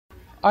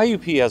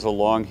IUP has a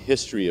long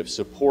history of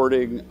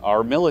supporting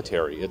our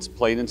military. It's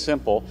plain and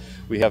simple.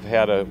 We have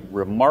had a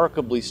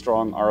remarkably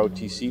strong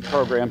ROTC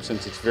program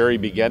since its very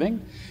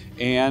beginning,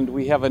 and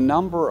we have a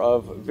number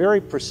of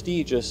very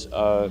prestigious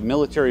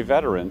military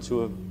veterans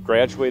who have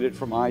graduated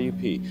from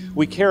IUP.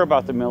 We care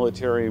about the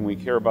military and we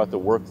care about the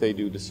work they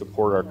do to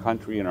support our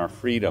country and our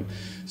freedom.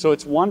 So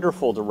it's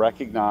wonderful to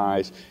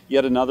recognize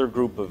yet another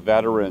group of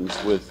veterans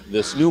with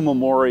this new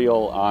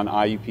memorial on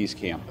IUP's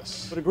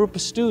campus. But a group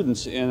of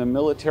students in a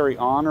military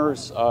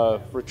honors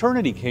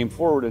fraternity came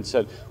forward and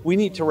said, we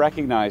need to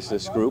recognize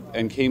this group,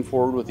 and came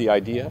forward with the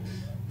idea,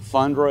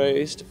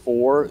 fundraised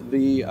for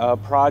the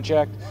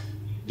project,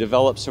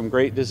 developed some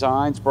great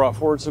designs, brought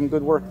forward some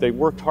good work. They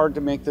worked hard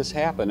to make this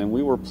happen, and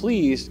we were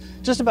pleased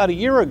just about a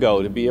year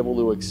ago to be able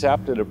to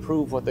accept and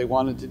approve what they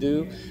wanted to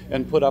do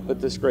and put up at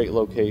this great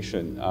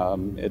location.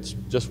 It's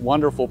just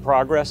wonderful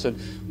progress and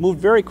moved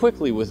very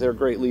quickly with their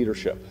great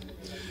leadership.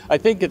 I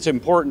think it's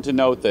important to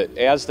note that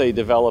as they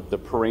develop the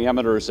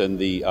parameters and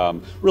the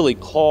really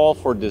call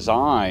for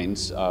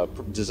designs,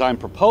 design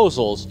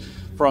proposals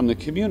from the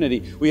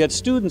community, we had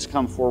students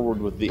come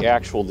forward with the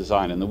actual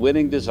design, and the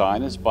winning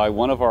design is by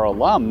one of our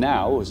alum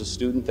now, who was a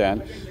student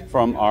then,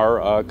 from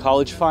our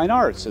College of Fine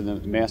Arts in the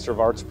Master of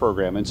Arts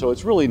program. And so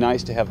it's really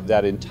nice to have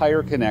that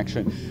entire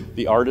connection.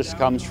 The artist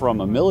comes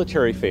from a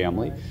military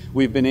family.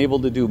 We've been able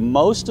to do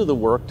most of the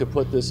work to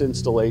put this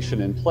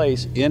installation in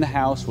place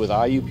in-house with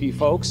IUP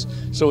folks.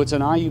 So it's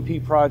an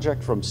IUP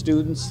project from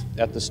students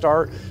at the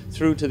start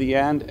through to the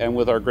end, and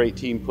with our great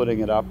team putting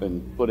it up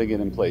and putting it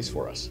in place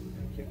for us.